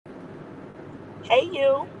Hey,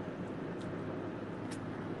 you.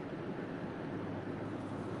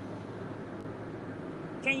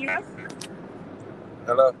 Can you hear us?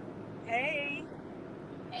 Hello. Hey.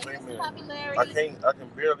 Hey, Wait a Mr. minute. I Popularity. can't. I can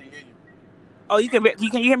barely hear you. Oh, can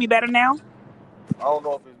you hear me better now? I don't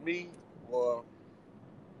know if it's me or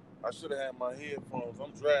I should have had my headphones.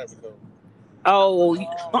 I'm driving though. Oh,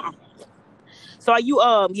 so are you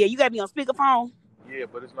yeah, you got me on speakerphone? Yeah,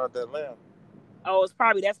 but it's not that loud. Oh,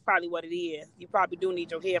 that's probably what it is. You probably do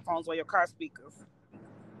need your headphones or your car speakers.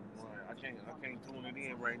 Right. I can't tune it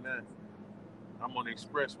in right now. I'm on the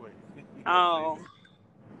expressway. Oh,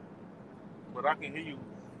 But I can hear you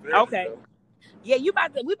barely okay. though. Yeah, we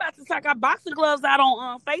about to take our boxing gloves out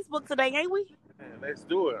on Facebook today, ain't we? Man, let's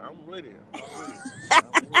do it. I'm with it. I'm with it.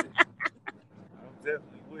 I'm with it. I'm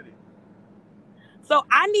definitely with it. So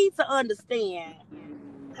I need to understand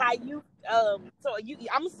how you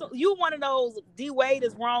you one of those D Wade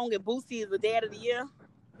is wrong and Boosie is the dad of the year.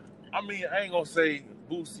 I mean, I ain't gonna say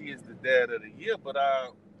Boosie is the dad of the year, but I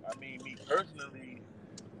mean, me personally,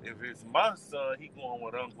 if it's my son, he going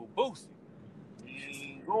with Uncle Boosie.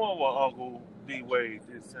 He ain't going with Uncle D Wade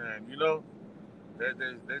this time.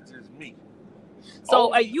 That's just me.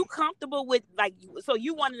 So are Only, you comfortable with so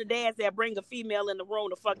you one of the dads that bring a female in the room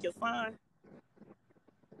to fuck your son?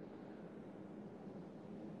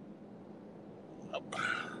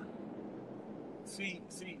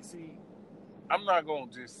 see. I'm not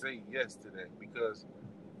gonna just say yes to that because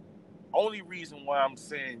only reason why I'm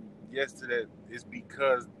saying yes to that is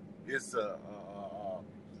because it's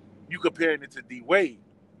you comparing it to D Wade.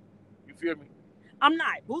 You feel me? I'm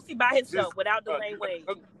not. Boosie by himself Just without you Dwayne Wade.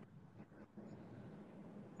 know,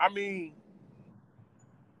 I mean,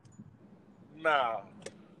 nah,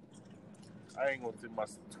 I ain't gonna take my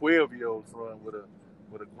 12-year-old son with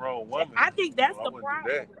a grown woman. I think that's I the wouldn't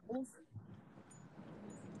do that problem with Boosie.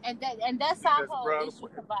 I And don't that's think our that's a whole problem. issue,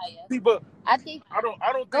 Kabaya. See, but I think. I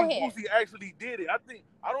don't Go think ahead. Boosie actually did it.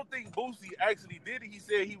 I don't think Boosie actually did it. He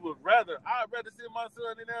said I'd rather send my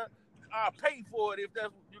son in there. I'll pay for it if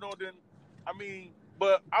that's then I mean,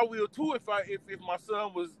 but I will too if my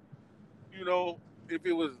son was you know if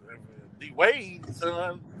it was D Wade's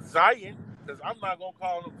son Zion because I'm not gonna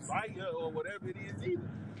call him Zaya or whatever it is either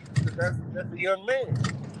because that's a young man.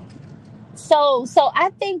 So I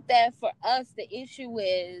think that for us, the issue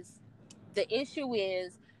is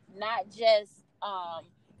not just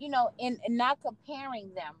in not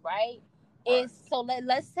comparing them, right? Right. Is so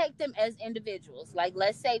let's take them as individuals. Like,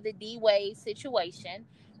 let's say the D Wade situation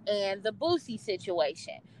and the Boosie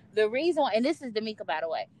situation. The reason why, and this is D'Amica, by the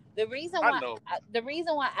way, the reason I why know. the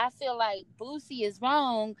reason why I feel like Boosie is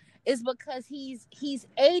wrong is because he's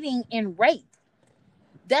aiding in rape.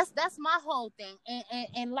 That's my whole thing.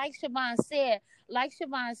 And like Siobhan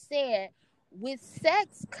said, with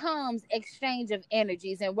sex comes exchange of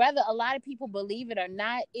energies, and whether a lot of people believe it or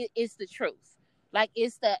not, it's the truth. Like,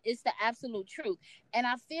 it's the absolute truth. And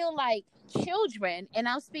I feel like children, and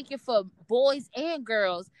I'm speaking for boys and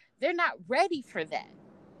girls, they're not ready for that.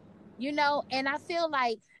 And I feel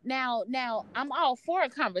like now I'm all for a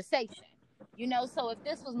conversation. So if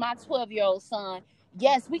this was my 12-year-old son,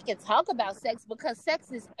 yes, we can talk about sex because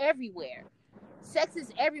sex is everywhere. Sex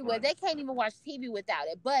is everywhere. Right. They can't even watch TV without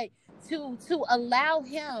it. But to allow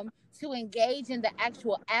him to engage in the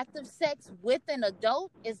actual act of sex with an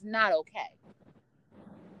adult is not okay.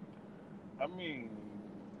 I mean,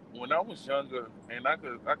 when I was younger, and I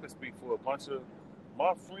could speak for a bunch of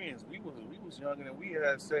my friends. We was younger and we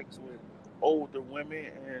had sex with older women,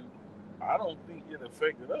 and I don't think it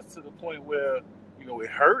affected us to the point where it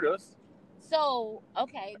hurt us. So,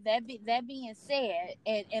 okay, that being said,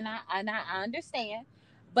 and I understand,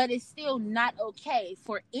 but it's still not okay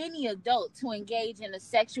for any adult to engage in a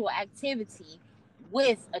sexual activity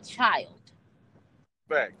with a child.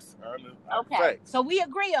 Facts. Okay, Facts. so we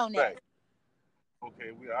agree on that. Facts.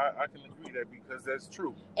 Okay, I can agree that because that's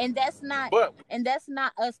true. And that's not But and that's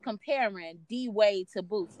not us comparing D Wade to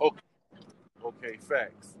Boosie. okay, okay,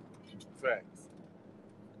 facts. Facts.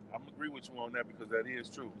 I'm agree with you on that because that is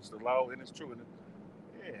true. It's the law and it's true. And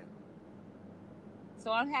yeah,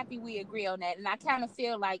 So I'm happy we agree on that. And I kind of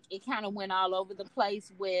feel like it kind of went all over the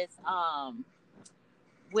place on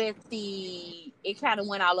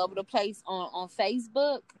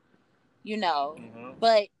Facebook, you know. hmm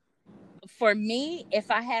But for me,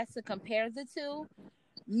 if I had to compare the two,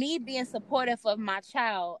 me being supportive of my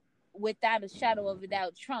child without a shadow of a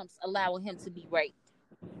doubt trumps allowing him to be raped.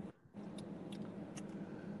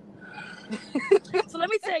 So let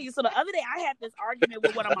me tell you. So the other day I had this argument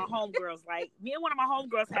with one of my homegirls. Like me and one of my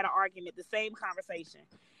homegirls had an argument, the same conversation,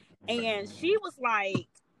 and she was like,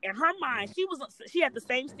 in her mind, she had the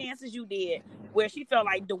same stance as you did, where she felt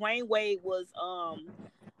like Dwayne Wade was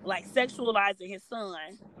like sexualizing his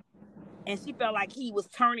son, and she felt like he was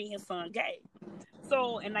turning his son gay.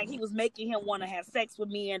 So, and like he was making him want to have sex with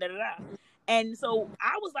me and da da da. And so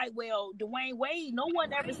I was like, well, Dwayne Wade, no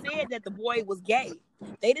one ever said that the boy was gay.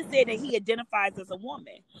 They just said that he identifies as a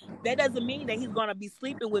woman. That doesn't mean that he's gonna be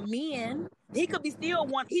sleeping with men. He could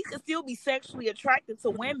still be sexually attracted to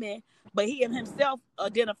women, but he himself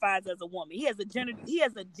identifies as a woman. He has a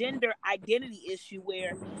gender identity issue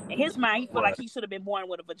where in his mind he feel like he should have been born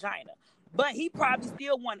with a vagina. But he probably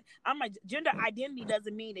still wanted. I'm like, gender identity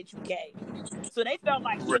doesn't mean that you're gay. So they felt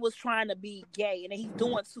like he was trying to be gay and that he's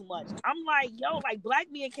doing too much. I'm like, yo, like black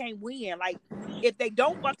men can't win. Like, if they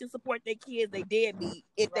don't fucking support their kids, they deadbeat.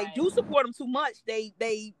 If they do support them too much, they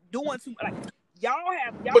doing too much. Like, y'all.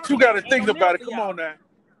 But you got to think about it. Come on now,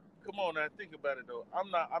 think about it though. I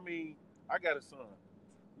got a son.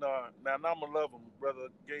 Now I'm gonna love him, whether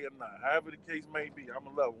gay or not. However the case may be, I'm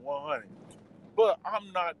gonna love him 100. But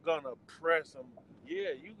I'm not gonna press him.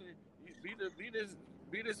 Yeah, you be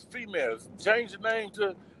this female. Change the name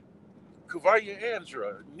to Kavaya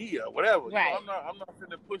Andra, Nia, whatever. Right. You know, I'm not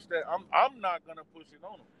gonna push that. I'm not gonna push it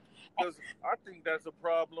on him because I think that's a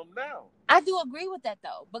problem now. I do agree with that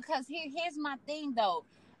though, because here's my thing though.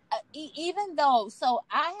 Even though, so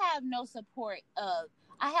I have no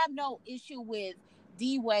issue with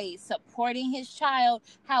D Wade supporting his child.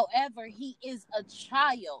 However, he is a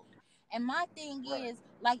child. And my thing is,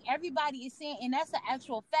 like everybody is saying, and that's an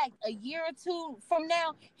actual fact, a year or two from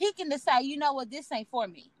now, he can decide, you know what, this ain't for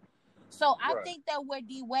me. So I think that where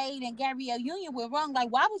D Wade and Gabrielle Union were wrong, like,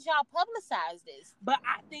 why would y'all publicize this? But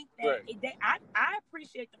I think that I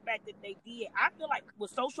appreciate the fact that they did. I feel like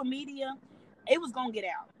with social media, it was going to get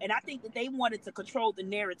out. And I think that they wanted to control the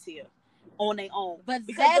narrative on their own. But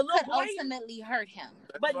because that could ultimately hurt him.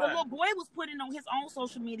 But the little boy was putting on his own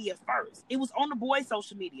social media first. It was on the boy's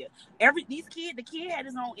social media. The kid had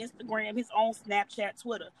his own Instagram, his own Snapchat,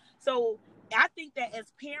 Twitter. So I think that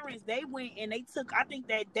as parents, they went and I think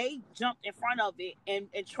that they jumped in front of it and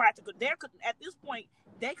tried to, at this point,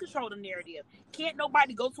 they control the narrative. Can't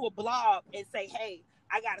nobody go to a blog and say, hey,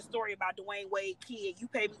 I got a story about Dwayne Wade kid. You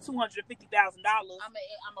pay me $250,000. I'm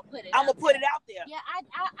gonna put it out there. Yeah, I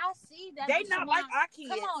see that. They not like our kids.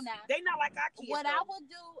 Come on now. They not like our kids. What I would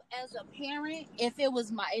do as a parent, if he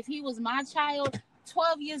was my child,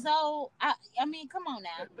 12 years old. I mean, come on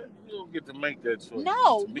now. You don't get to make that choice.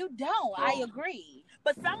 No, you don't. No. I agree.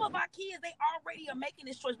 But some of our kids, they already are making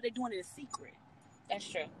this choice, but they're doing it in secret. That's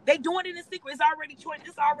true. They doing it in secret. It's already choice.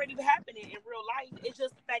 It's already happening in real life. It's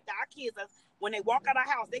just the fact that our kids are, when they walk out of the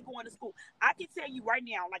house, they going to school. I can tell you right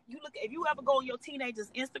now, like if you ever go on your teenagers'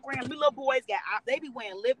 Instagram, we little boys they be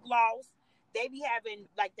wearing lip gloss. They be having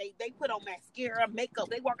like they put on mascara, makeup.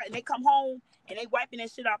 They walk out and they come home and they wiping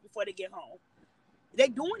that shit off before they get home. They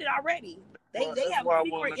doing it already. They have a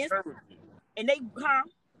secret Instagram. And they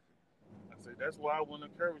that's why I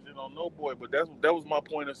wouldn't encourage it on no boy. But that was my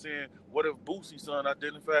point of saying, what if Boosie's son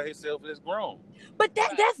identified himself as grown? But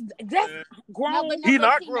that's grown. No, he's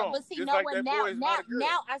not grown. But see, no, like now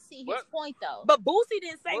I see his point though. But Boosie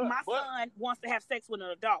didn't say my son wants to have sex with an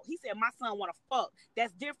adult. He said my son want to fuck.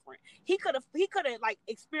 That's different. He could have like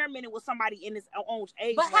experimented with somebody in his own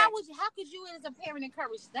age. But how could you as a parent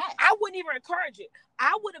encourage that? I wouldn't even encourage it.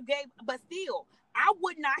 I would have but still. I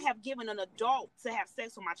would not have given an adult to have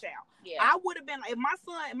sex with my child. Yeah. I would have been like, if my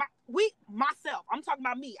son, myself, I'm talking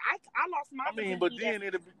about me. I lost my. But then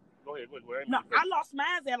it'll be. Go ahead. No, I lost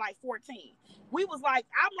mine at like 14. We was like,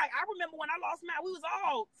 I remember when I lost mine, we was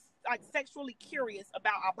all like sexually curious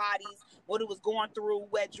about our bodies, what it was going through,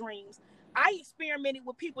 wet dreams. I experimented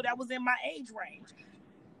with people that was in my age range.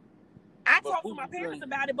 I talked to my parents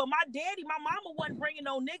about it, but my mama wasn't bringing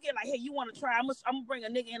no nigga like, hey, you want to try? I'm gonna bring a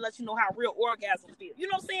nigga and let you know how real orgasm feels. You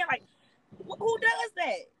know what I'm saying? Like, who does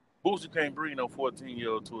that? Boosie can't bring no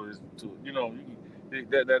 14-year-old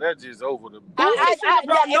that's just over the.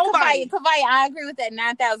 Nobody. Kavaya, I agree with that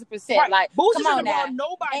 9,000%. Right. Like, Boosie come on now.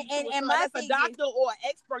 Nobody and a doctor or an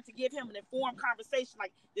expert to give him an informed conversation.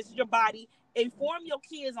 Like, this is your body. Inform your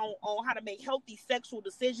kids on how to make healthy sexual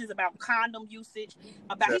decisions about condom usage.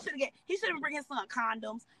 He shouldn't bring his son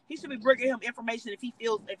condoms. He should be bringing him information if he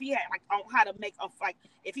had like on how to make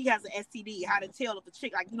if he has an STD, how to tell if the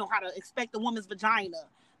chick how to expect a woman's vagina.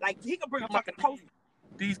 Like he could bring a fucking post.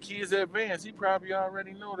 These kids advanced. He probably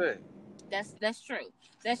already know that. That's true.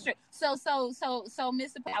 That's true. So,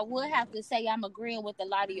 Mr. I would have to say I'm agreeing with a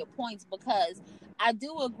lot of your points because I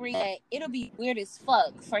do agree that it'll be weird as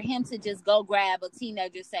fuck for him to just go grab a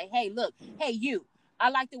teenager and say, hey, look, hey, you, I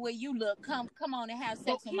like the way you look. Come on and have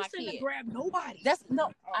sex with he my shouldn't kid. grab nobody. That's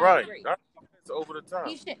no. I Right. agree. That's over the top.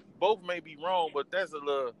 He should. Both may be wrong, but that's a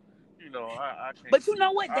little, I can't. But you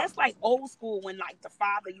know what? That's like old school when like the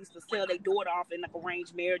father used to sell their daughter off in like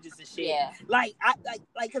arranged marriages and shit. Yeah. Like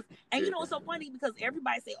cause, and you know it's so funny because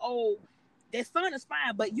everybody say, oh, their son is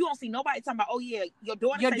fine, but you don't see nobody talking about, oh yeah, your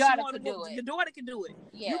daughter can do it. Your daughter can do it.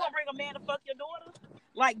 Yeah. You gonna bring a man to fuck your daughter?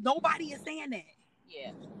 Like nobody is saying that.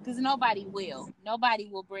 Yeah, because nobody will. Nobody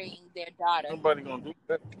will bring their daughter. Nobody gonna do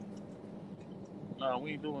that. No,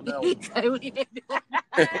 we ain't doing that one.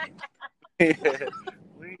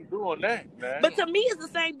 We ain't doing that, man. But to me, it's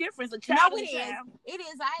the same difference. A child is a child. It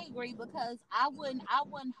is. I agree because I wouldn't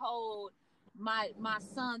hold my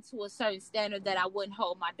son to a certain standard that I wouldn't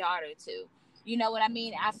hold my daughter to. You know what I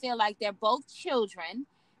mean? I feel like they're both children,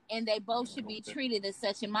 and they both should be treated as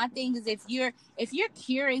such. And my thing is, if you're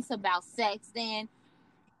curious about sex, then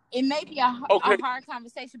it may be a hard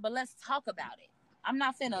conversation, but let's talk about it. I'm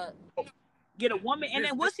not finna get a woman, and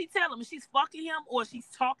then what she tell him? She's fucking him or she's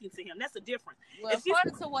talking to him? That's the difference. Well,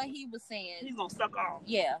 according to what he was saying, he's gonna suck off.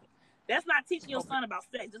 Yeah. That's not teaching your son about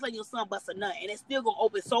sex. Just letting your son bust a nut, and it's still gonna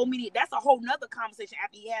open so many. That's a whole nother conversation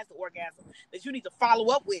after he has the orgasm that you need to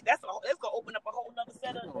follow up with. That's gonna open up a whole nother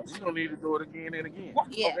set of. You don't need to do it again and again.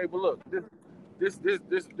 Yeah. Okay, but look,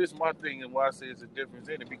 this my thing, and why I say it's a difference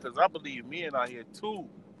in it, because I believe men out here too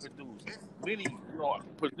produce many,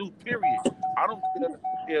 produce. Period. I don't care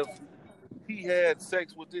if he had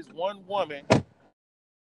sex with this one woman.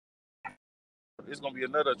 It's gonna be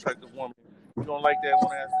another attractive woman. You don't like that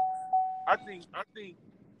one? I think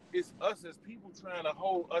it's us as people trying to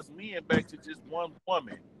hold us men back to just one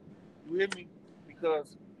woman. You hear me?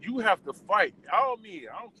 Because you have to fight. All men,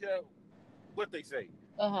 I don't care what they say.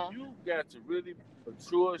 You got to really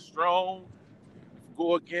mature, strong,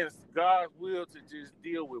 go against God's will to just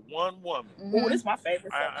deal with one woman. Oh, this is my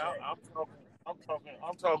favorite subject. I'm talking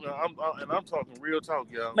real talk,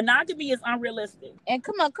 y'all. Monogamy is unrealistic. And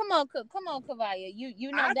come on, Kavaya.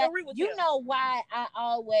 You know that. You know why I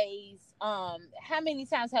always how many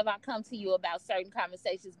times have I come to you about certain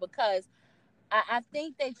conversations? Because I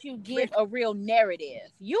think that you give a real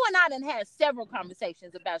narrative. You and I done had several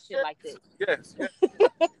conversations about shit like this. Yes.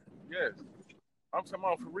 Yes. I'm talking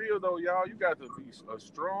about for real though, y'all. You got to be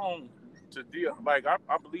strong to deal. Like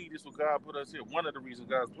I believe this is what God put us here. One of the reasons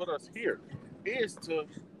God put us here is to,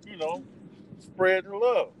 spread the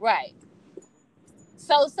love. Right.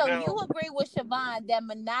 So now, you agree with Siobhan that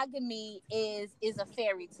monogamy is a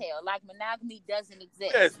fairy tale? Like monogamy doesn't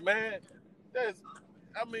exist? Yes, man.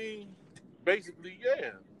 Basically,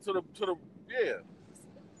 yeah. Yeah.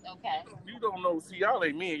 Okay. You don't know. See, y'all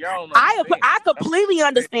ain't me. Y'all don't know. I completely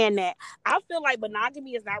understand that. I feel like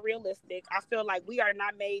monogamy is not realistic. I feel like we are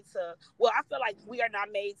not made to. Well, I feel like we are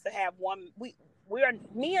not made to have one. We are,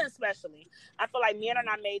 men especially. I feel like men are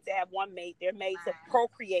not made to have one mate. They're made to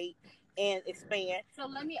procreate and expand. So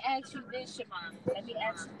let me ask you this, Siobhan. Let me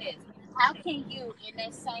ask you this. How can you, in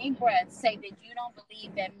that same breath, say that you don't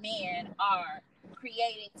believe that men are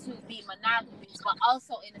created to be monogamous, but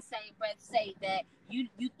also in the same breath say that you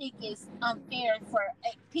think it's unfair for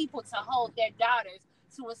people to hold their daughters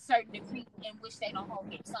to a certain degree in which they don't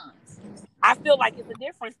hold their sons? I feel like it's a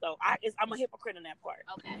difference, though. I'm a hypocrite in that part.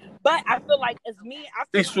 Okay. But I feel like as me,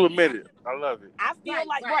 Thanks to admit it. I love it. I feel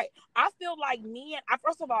I feel like men.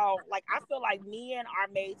 First of all, I feel like men are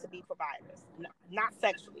made to be providers, not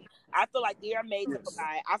sexually. I feel like they are made to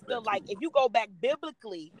provide. I feel like if you go back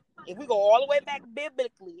biblically, if we go all the way back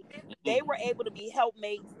biblically, they were able to be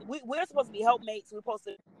helpmates. We're supposed to be helpmates. We're supposed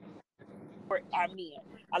to. Our men.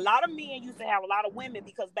 A lot of men used to have a lot of women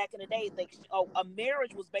because back in the day, a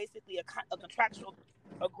marriage was basically a contractual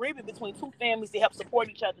agreement between two families to help support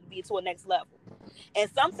each other to be to a next level.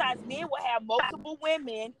 And sometimes men will have multiple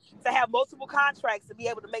women to have multiple contracts to be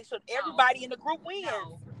able to make sure everybody in the group wins.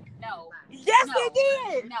 No. Yes, they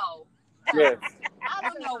did. No. Yes. I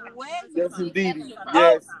don't know when. Yes, indeed.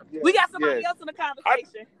 Yes. We got somebody else in the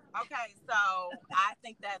conversation. Okay, so I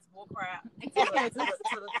think that's bullcrap.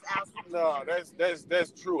 No,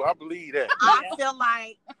 that's true. I believe that. I feel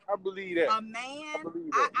like I believe that. A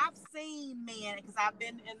man. I've seen men because I have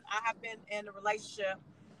been in a relationship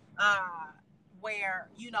where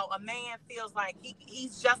a man feels like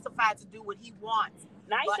he's justified to do what he wants.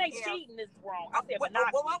 Now you say cheating is wrong. I said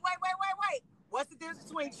monogamy. Wait. What's the difference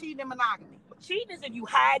between cheating and monogamy? Cheating is if you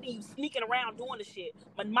hiding, you sneaking around doing the shit.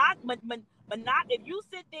 If you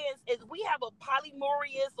sit there and we have a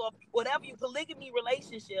polyamorous or whatever polygamy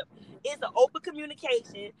relationship, it's an open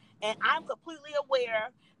communication, and I'm completely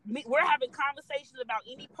aware we're having conversations about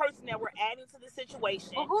any person that we're adding to the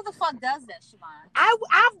situation. Well, who the fuck does that, Siobhan?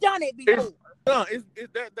 I've done it before.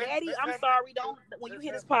 Daddy, I'm sorry. Don't when you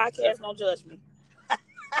hear this podcast, don't judge me.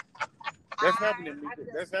 That's happening, Mika.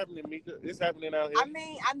 That's happening, Mika. It's happening out here. I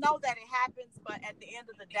mean, I know that it happens, but at the end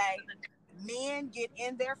of the day, men get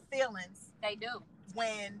in their feelings. They do.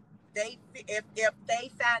 When if they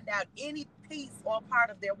find out any piece or part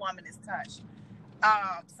of their woman is touched.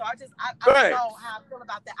 So I don't know how I feel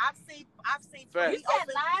about that. I've seen You said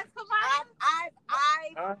lies, Kamaya?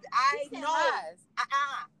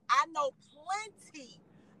 I know plenty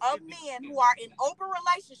of men who are in open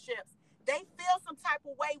relationships. They feel some type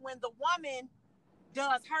of way when the woman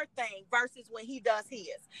does her thing versus when he does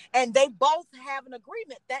his. And they both have an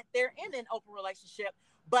agreement that they're in an open relationship,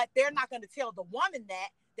 but they're not going to tell the woman that.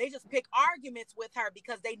 They just pick arguments with her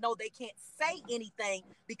because they know they can't say anything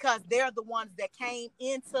because they're the ones that came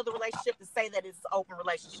into the relationship to say that it's an open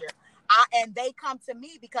relationship. And they come to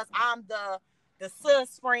me because I'm the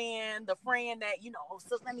sis friend, the friend that,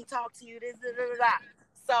 sis, let me talk to you.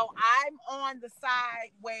 So I'm on the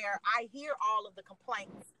side where I hear all of the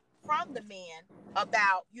complaints from the men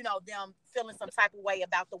about, them feeling some type of way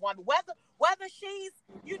about the woman, whether she's,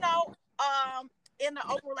 in an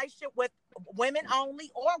open relationship with women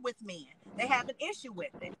only or with men. They have an issue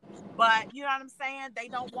with it. But you know what I'm saying? They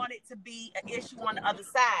don't want it to be an issue on the other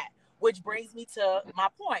side, which brings me to my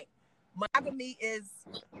point. Monogamy is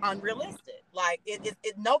unrealistic. Like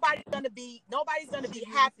nobody's gonna be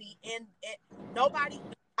happy in it. Nobody.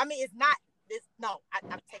 I mean, it's not.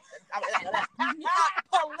 I'm taking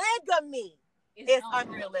polygamy is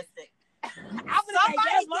unrealistic.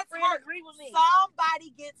 Somebody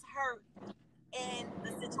gets hurt in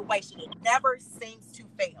the situation. It never seems to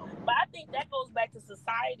fail. But I think that goes back to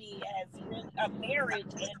society as a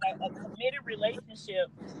marriage and a committed relationship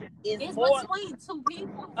is more between two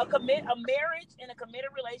people. A marriage and a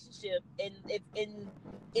committed relationship and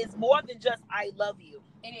is more than just I love you.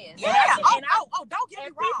 It is. Yeah. Don't get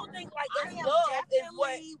me wrong. People think like it's love is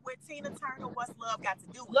what with Tina Turner. What's love got to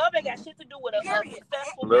do with? Love ain't got shit to do with a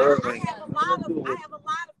successful marriage. I have a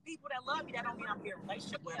lot of people that love me that don't mean I'm in a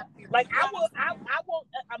relationship with. Like I want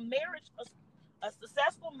a marriage, a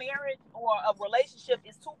successful marriage or a relationship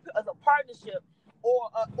is a partnership.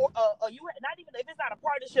 Or you not even if it's not a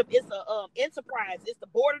partnership, it's a enterprise. It's the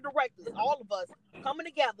board of directors, all of us coming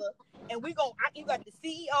together, and you got the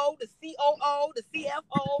CEO, the COO, the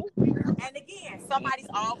CFO, and again, somebody's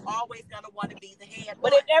always gonna want to be the head.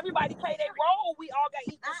 But if everybody play their role, we all got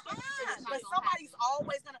equal shit. But somebody's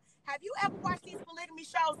always gonna. Have you ever watched these polygamy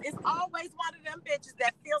shows? It's always one of them bitches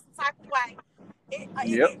that feels some type of way. Every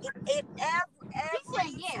time.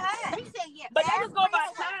 But that just go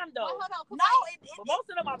by time, though. Well, hold on, but most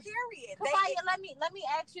of them are period. Kavaya, let me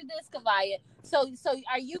ask you this, Kavaya. So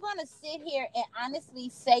are you gonna sit here and honestly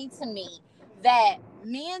say to me that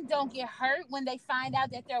men don't get hurt when they find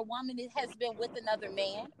out that their woman has been with another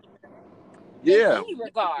man? Yeah. In any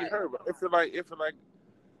regard. It feel like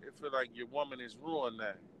your woman is ruined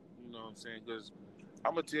now. You know what I'm saying? Because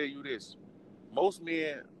I'm gonna tell you this: most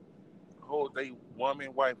men hold their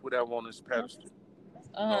woman, wife, whatever on this pedestal.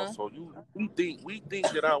 So we think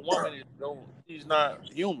that our woman she's not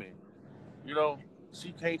human.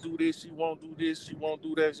 She can't do this, she won't do this, she won't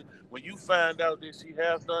do that. When you find out that she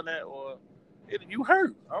has done that, you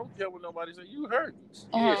hurt. I don't care what nobody says, you hurt.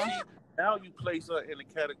 Now you place her in the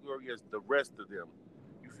category as the rest of them.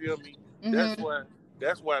 You feel me?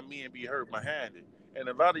 That's why men be hurt behind it. And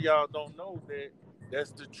a lot of y'all don't know that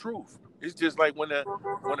that's the truth. It's just like when a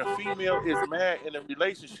female is mad in a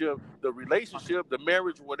relationship, the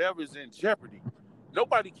marriage, whatever, is in jeopardy.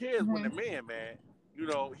 Nobody cares when the man mad.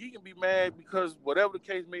 He can be mad because whatever the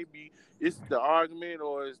case may be, it's the argument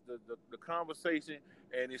or it's the conversation,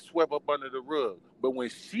 and it's swept up under the rug. But when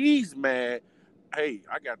she's mad, hey,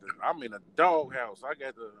 I'm in a doghouse.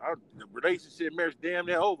 The relationship, marriage, damn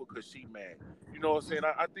near over because she mad. You know what I'm saying?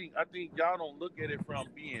 I think y'all don't look at it from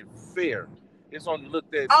being fair. It's only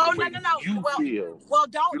looked at the way you feel. Well,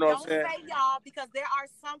 don't say y'all, because there are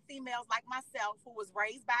some females like myself who was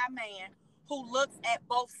raised by a man who looks at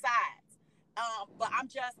both sides. But I'm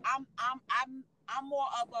more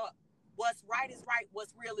of a what's right is right,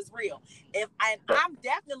 what's real is real. I'm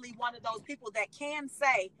definitely one of those people that can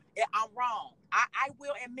say I'm wrong. I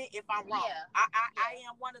will admit if I'm wrong. Yeah. I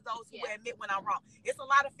am one of those who will admit when I'm wrong. It's a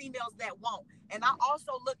lot of females that won't. And I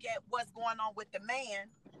also look at what's going on with the man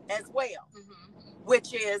as well,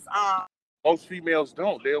 which is most females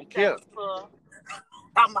don't. They don't care.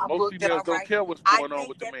 Most females don't care what's going on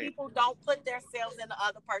with the man. People don't put themselves in the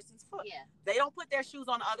other person's foot. Yeah. They don't put their shoes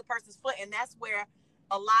on the other person's foot, and that's where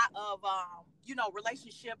a lot of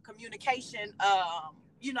relationship communication,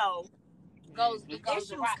 goes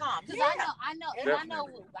issues right. come. Because Yeah.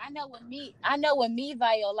 I know with me,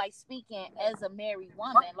 Vio, like speaking as a married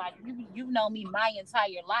woman, like you know me my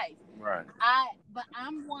entire life. Right. But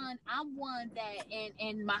I'm one that,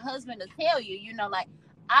 and my husband will tell you, like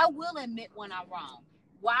I will admit when I'm wrong.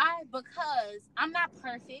 Why? Because I'm not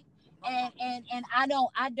perfect, and I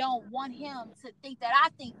don't want him to think that I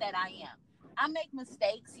think that I am. I make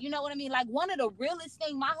mistakes. You know what I mean? Like one of the realest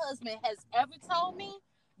thing my husband has ever told me,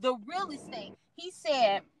 the realest thing, he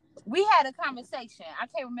said, we had a conversation. I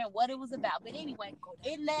can't remember what it was about, but anyway,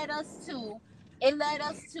 it led us to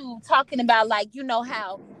talking about, like,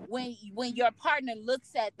 how when your partner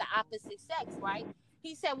looks at the opposite sex, right?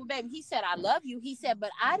 He said, well, baby, he said, I love you. He said, but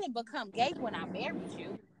I didn't become gay when I married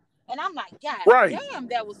you. And I'm like, God Right. damn,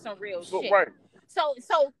 that was some real shit. Right. So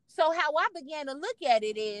how I began to look at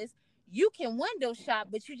it is, you can window shop,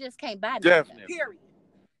 but you just can't buy nothing. Definitely. Period.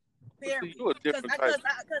 You're a different type. Because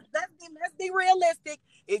let's be realistic.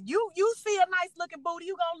 If you see a nice looking booty,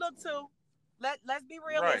 you gonna look too. Let's be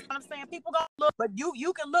realistic. Right. I'm saying people gonna look, but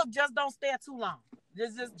you can look, just don't stare too long.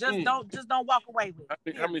 Just don't walk away with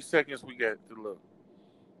it. How many seconds we got to look?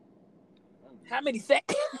 How many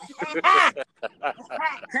seconds?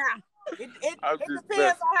 It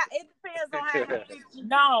depends on how.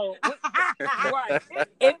 No. Right.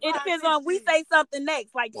 It depends on we say something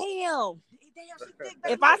next. Like, damn.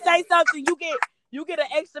 If I say something, you get an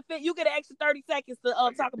extra 30 seconds to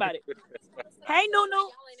talk about it. Hey,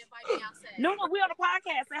 Nunu. Nunu, we on the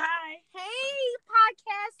podcast. Say hi. Hey,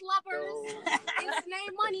 podcast lovers. It's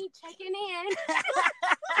Name Money checking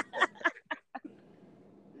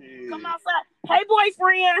in. Come outside. Hey,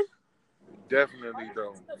 boyfriend. Definitely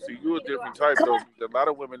don't. See, you're a different type though. A lot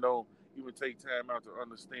of women don't even take time out to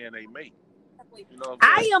understand they mate. You know what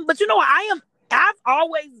I'm saying? I am, but you know what? I've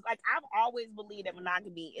always believed that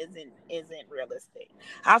monogamy isn't realistic.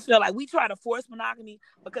 I feel like we try to force monogamy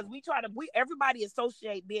because everybody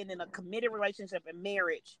associate being in a committed relationship and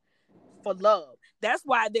marriage for love. That's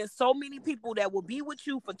why there's so many people that will be with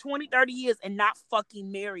you for 20, 30 years and not fucking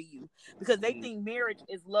marry you because they think marriage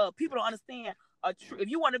is love. People don't understand. If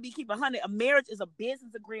you want to be keeping 100, a marriage is a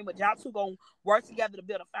business agreement. Y'all two gonna work together to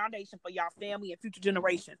build a foundation for y'all family and future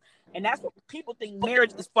generations. And that's what people think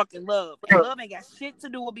marriage is fucking love. And love ain't got shit to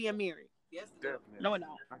do with being married. Yes, definitely. No, it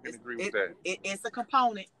don't. I can agree with that. It's a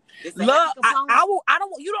component. Love. I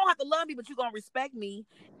don't. You don't have to love me, but you are gonna respect me,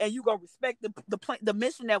 and you gonna respect the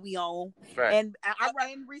mission that we own. Fact. And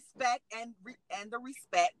respect and the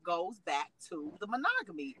respect goes back to the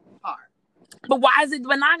monogamy part. But why is it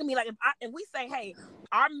monogamy? Like if we say, hey,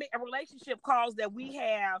 our relationship calls that we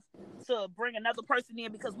have to bring another person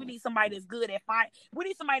in because we need somebody that's good at we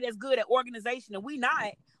need somebody that's good at organization, and we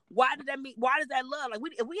not. Why does that mean? Why does that love? Like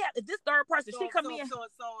if this third person, she come in. So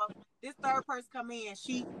this third person come in,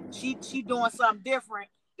 she doing something different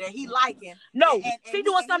that he liking. No, she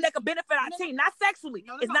doing something that could benefit our team, not sexually.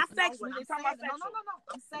 It's not sexually. No.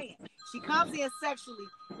 I'm saying she comes in sexually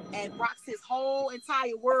and rocks his whole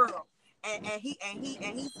entire world. And he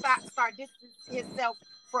start distancing himself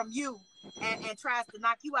from you and tries to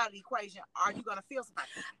knock you out of the equation. Are you gonna feel something?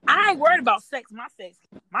 I ain't worried about sex. I'm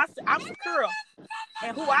secure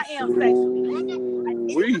in who I am sexually.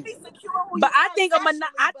 But I think a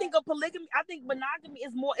polygamy. I think monogamy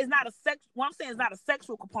is not a sex. What I'm saying is not a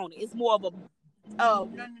sexual component. It's more of a.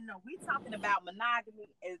 No. We talking about monogamy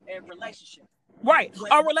and relationship. Right.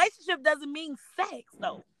 A relationship doesn't mean sex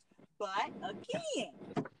though. But again,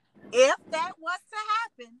 if that was to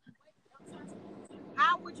happen,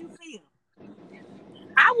 how would you feel?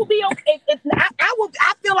 I would be okay. I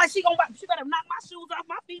feel like she better knock my shoes off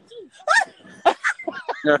my feet too.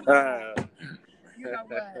 You know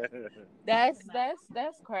what?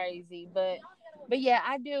 That's crazy. But yeah,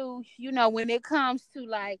 I do. When it comes to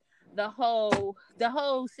like the whole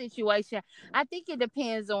situation, I think it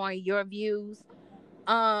depends on your views.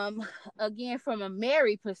 Again, from a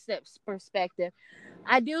married perspective,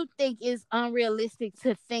 I do think it's unrealistic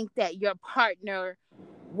to think that your partner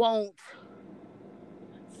won't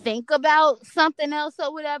think about something else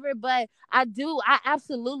or whatever, but I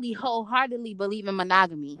absolutely wholeheartedly believe in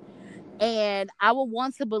monogamy. And I would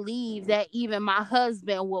want to believe that even my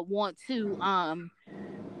husband would want to,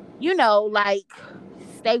 like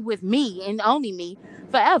stay with me and only me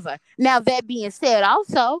forever. Now, that being said,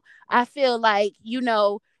 also, I feel like,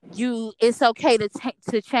 it's okay to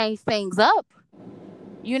change things up.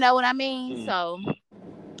 You know what I mean? So,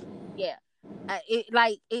 yeah.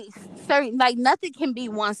 It's certain, like nothing can be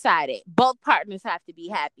one-sided. Both partners have to be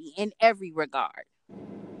happy in every regard.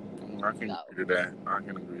 I can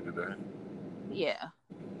agree to that. Yeah.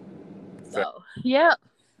 So, yep.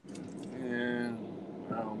 Yeah,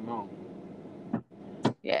 I don't know.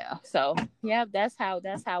 Yeah. So, yeah, that's how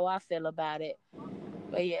I feel about it.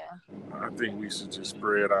 But yeah. I think we should just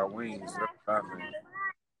spread our wings. That's what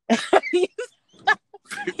I think.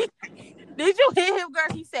 Did you hear him, girl?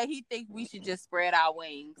 He said he think we should just spread our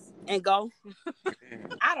wings and go. Yeah.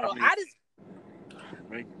 I don't know. mean, I just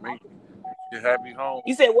make your happy home.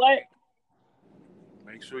 You said what?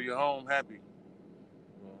 Make sure you're home happy.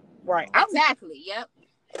 Right. Exactly. Yep.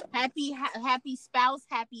 Happy spouse,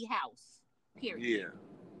 happy house. Period. Yeah.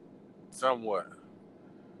 Somewhat.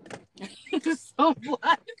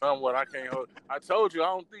 Somewhat. I can't hold. I told you I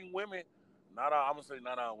don't think women. I'm gonna say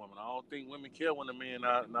not all women. I don't think women care when a man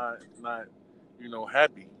not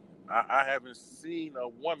happy. I haven't seen a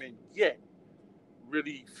woman yet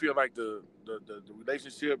really feel like the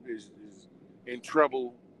relationship is in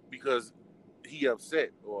trouble because he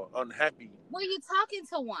upset or unhappy. Well, you're talking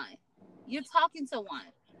to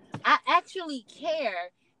one. I actually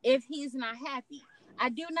care if he's not happy. I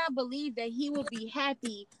do not believe that he will be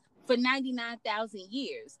happy for 99,000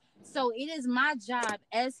 years. So it is my job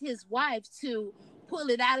as his wife to pull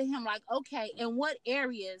it out of him like, okay, in what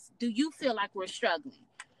areas do you feel like we're struggling?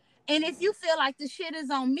 And if you feel like the shit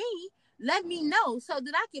is on me, let me know so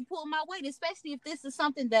that I can pull my weight, especially if this is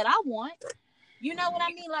something that I want. You know what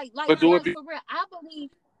I mean? Like for real. I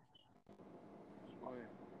believe.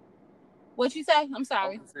 What you say? I'm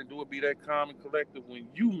sorry. I said, do it be that calm and collective when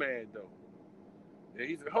you mad though. Yeah,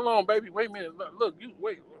 he said, "Hold on, baby. Wait a minute. Look, you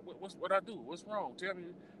wait. What I do? What's wrong? Tell me.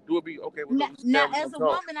 Do it be okay?" Well, now as a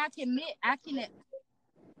woman, I can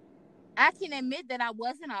admit that I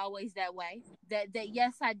wasn't always that way. That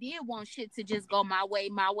yes, I did want shit to just go my way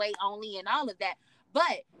only, and all of that.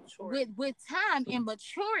 But with time and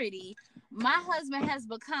maturity, my husband has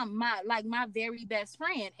become my very best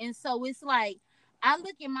friend, and so it's like I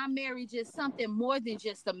look at my marriage as something more than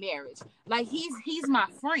just a marriage. Like he's my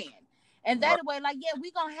friend. And that way, like, yeah,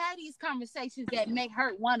 we're gonna have these conversations that may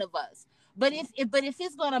hurt one of us. But if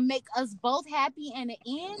it's gonna make us both happy in the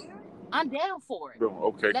end, I'm down for it.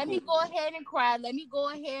 Okay. Let me go ahead and cry. Let me go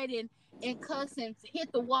ahead and cuss and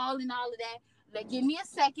hit the wall and all of that. Give me a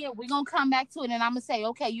second. We're gonna come back to it, and I'm gonna say,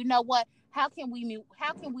 okay, you know what? How can we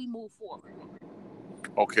move forward?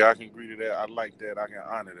 Okay, I can agree to that. I like that. I can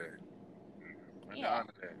honor that.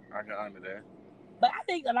 I can honor that. But I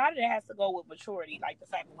think a lot of that has to go with maturity, like the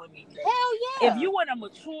fact of women. Hell yeah. If you in a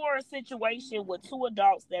mature situation with two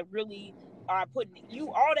adults that really are putting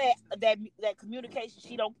you all that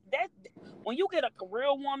communication, when you get a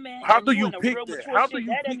real woman, how do you pick that? How do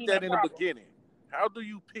you pick that in the beginning? How do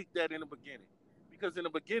you pick that in the beginning? Because in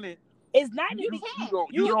the beginning, it's not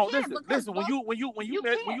you don't listen. When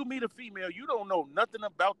you meet a female, you don't know nothing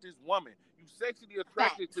about this woman. You sexually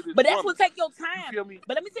attracted to this but that's woman. what take your time. You feel me?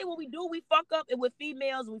 But let me tell you what we do. We fuck up with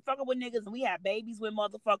females, and we fuck up with niggas, and we have babies with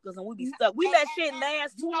motherfuckers, and we be stuck. We let shit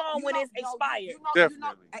last too long when it's expired.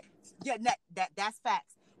 Definitely. That's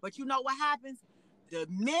facts. But you know what happens? The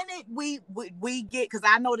minute we get, because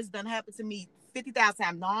I know this done happened to me 50,000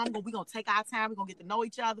 times. No, we're going to take our time. We're going to get to know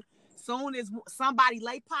each other. Soon as somebody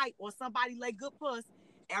lay pipe or somebody lay good puss,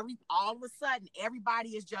 all of a sudden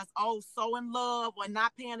everybody is just so in love or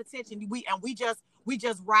not paying attention. We just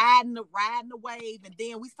riding the wave, and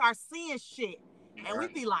then we start seeing shit, and we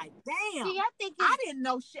be like, damn. See, I didn't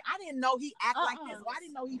know shit. I didn't know he act like this. Or I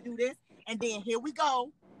didn't know he do this. And then here we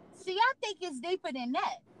go. See, I think it's deeper than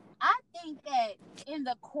that. I think that in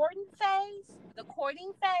the courting phase,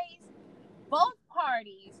 both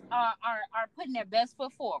parties are putting their best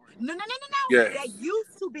foot forward. No. Yes. That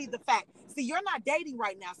used to be the fact. See, you're not dating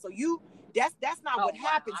right now, so that's not what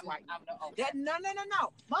happens right now. No.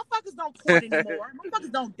 Motherfuckers don't court anymore.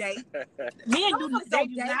 Motherfuckers don't date. Men do not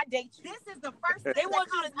date. This is the first thing they want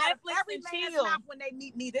you to Netflix every and man's chill. mouth when they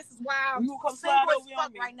meet me. This is why I'm you come single slide as over fuck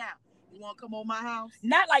on me right now. You want to come on my house?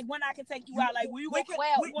 Not like when I can take you out. Like when you want to You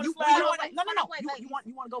want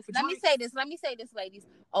to go for Let drinks? me say this, ladies.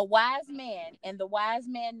 A wise man, and the wise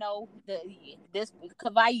man know this.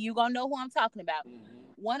 Kavaya, you gonna know who I'm talking about. Mm-hmm.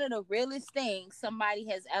 One of the realest things somebody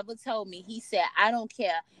has ever told me. He said, "I don't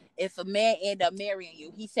care if a man end up marrying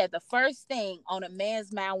you." He said the first thing on a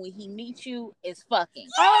man's mind when he meets you is fucking.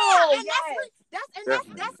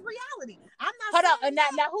 That's reality. I'm not. Hold on.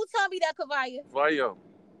 Now who told me that, Kavaya? Vayo.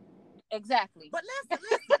 Exactly. But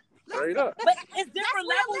Straight up. But it's different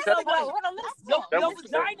levels of What a list. your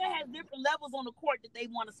vagina has different levels on the court that they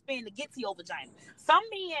want to spend to get to your vagina. Some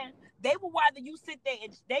men, they will rather you sit there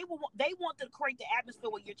and they want to create the atmosphere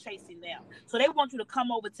where you're chasing them. So they want you to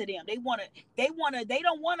come over to them. They don't want to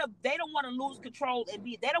lose control and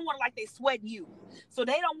they don't want to like they sweating you. So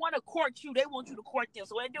they don't want to court you. They want you to court them.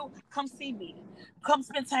 So what they do, come see me. Come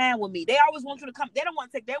spend time with me. They always want you to come. They don't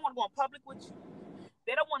want to go in public with you.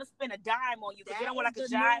 They don't want to spend a dime on you because they don't want like a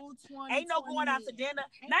jive. Ain't no going out to dinner.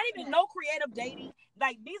 Not even no creative dating.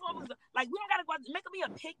 Like these ones, like we don't gotta go out, make me a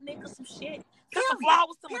picnic or some shit. Put some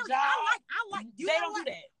flowers to my job. I like. They don't do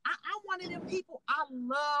that. I'm one of them people. I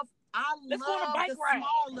love Let's go on a bike the ride.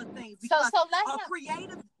 smaller things. So Because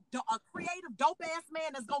a creative dope ass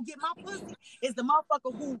man that's gonna get my pussy is the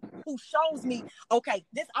motherfucker who shows me, okay,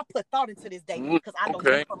 this I put thought into this date because I know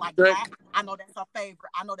Jennifer like black. I know that's her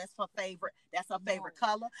favorite. I know that's her favorite. That's her favorite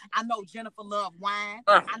color. I know Jennifer love wine.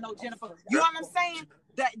 I know Jennifer. You know what I'm saying?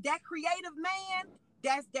 That creative man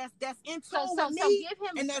that's in tune with me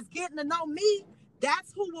and that's getting to know me.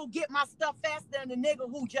 That's who will get my stuff faster than the nigga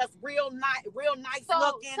who just real nice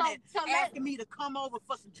looking and asking me to come over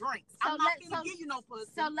for some drinks. I'm not gonna give you no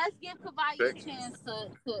pussy. So let's give Kavaya a chance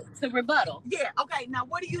to rebuttal. Yeah, okay. Now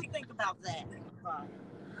what do you think about that?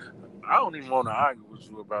 I don't even want to argue with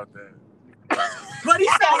you about that. But he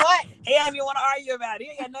said what? He ain't even want to argue about it. He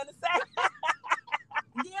ain't got nothing to say.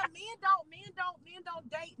 Yeah, men don't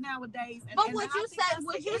date nowadays. But would you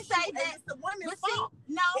say that it's the women's see, fault?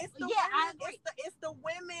 no, It's the I women, agree. it's the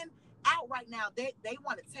women out right now. They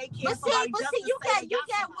want to take care But of somebody. see, you got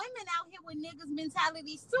women out here with niggas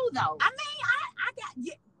mentalities too, though. I mean, I got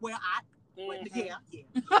yeah. Yeah,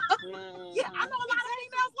 I know a lot of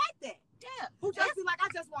females like that. Yeah, Who just be like, I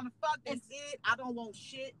just want to fuck. That's it. I don't want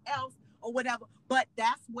shit else or whatever. But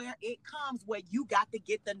that's where it comes, where you got to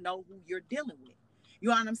get to know who you're dealing with. You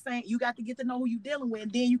know what I'm saying? You got to get to know who you're dealing with,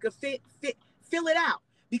 and then you can fill it out.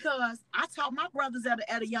 Because I taught my brothers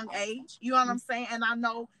at a young age. You know what I'm saying? And I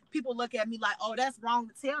know people look at me like, oh, that's wrong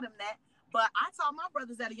to tell them that. But I taught my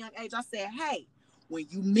brothers at a young age. I said, hey, when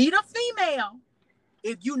you meet a female,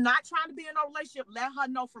 if you're not trying to be in a relationship, let her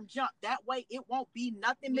know from jump. That way, it won't be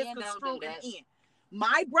nothing misconstrued in the end.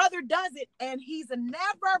 My brother does it, and he's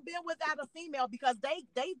never been without a female because they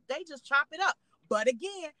just chop it up. But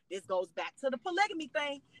again, this goes back to the polygamy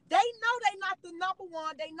thing. They know they're not the number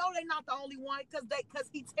one. They know they're not the only one because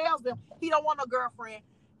he tells them he don't want no girlfriend.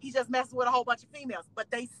 He's just messing with a whole bunch of females.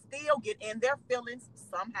 But they still get in their feelings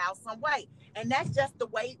somehow, some way. And that's just the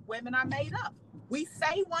way women are made up. We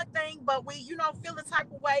say one thing, but we, feel the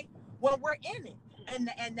type of way when we're in it.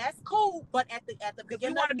 And that's cool. But at the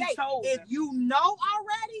beginning of the day, if you know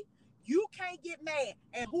already, you can't get mad.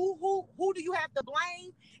 And who do you have to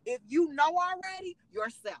blame? If you know already,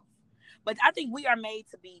 yourself. But I think we are made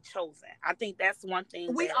to be chosen. I think that's one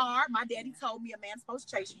thing. We are. My daddy told me a man's supposed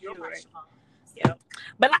to chase you. Right. Yeah.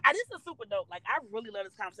 But this is super dope. Like, I really love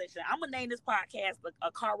this conversation. I'm going to name this podcast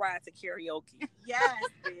a car ride to karaoke. Yes.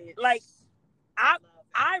 Like, I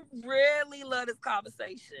really love this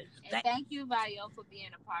conversation. And thank you, Vayo, for being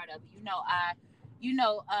a part of it.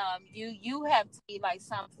 You have like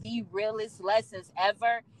some of the realest lessons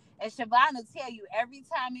ever. And Siobhan will tell you every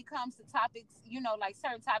time it comes to topics, like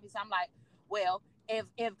certain topics, I'm like, well, if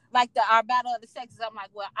like our battle of the sexes, I'm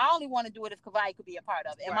like, well, I only want to do it if Kavaya could be a part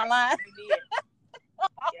of it. Am I lying?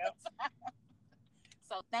 Yep.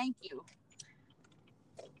 So thank you.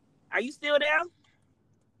 Are you still there?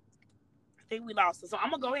 I think we lost it. So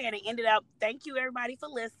I'm going to go ahead and end it up. Thank you, everybody, for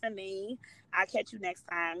listening. I'll catch you next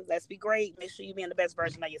time. Let's be great. Make sure you're being the best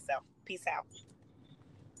version of yourself. Peace out.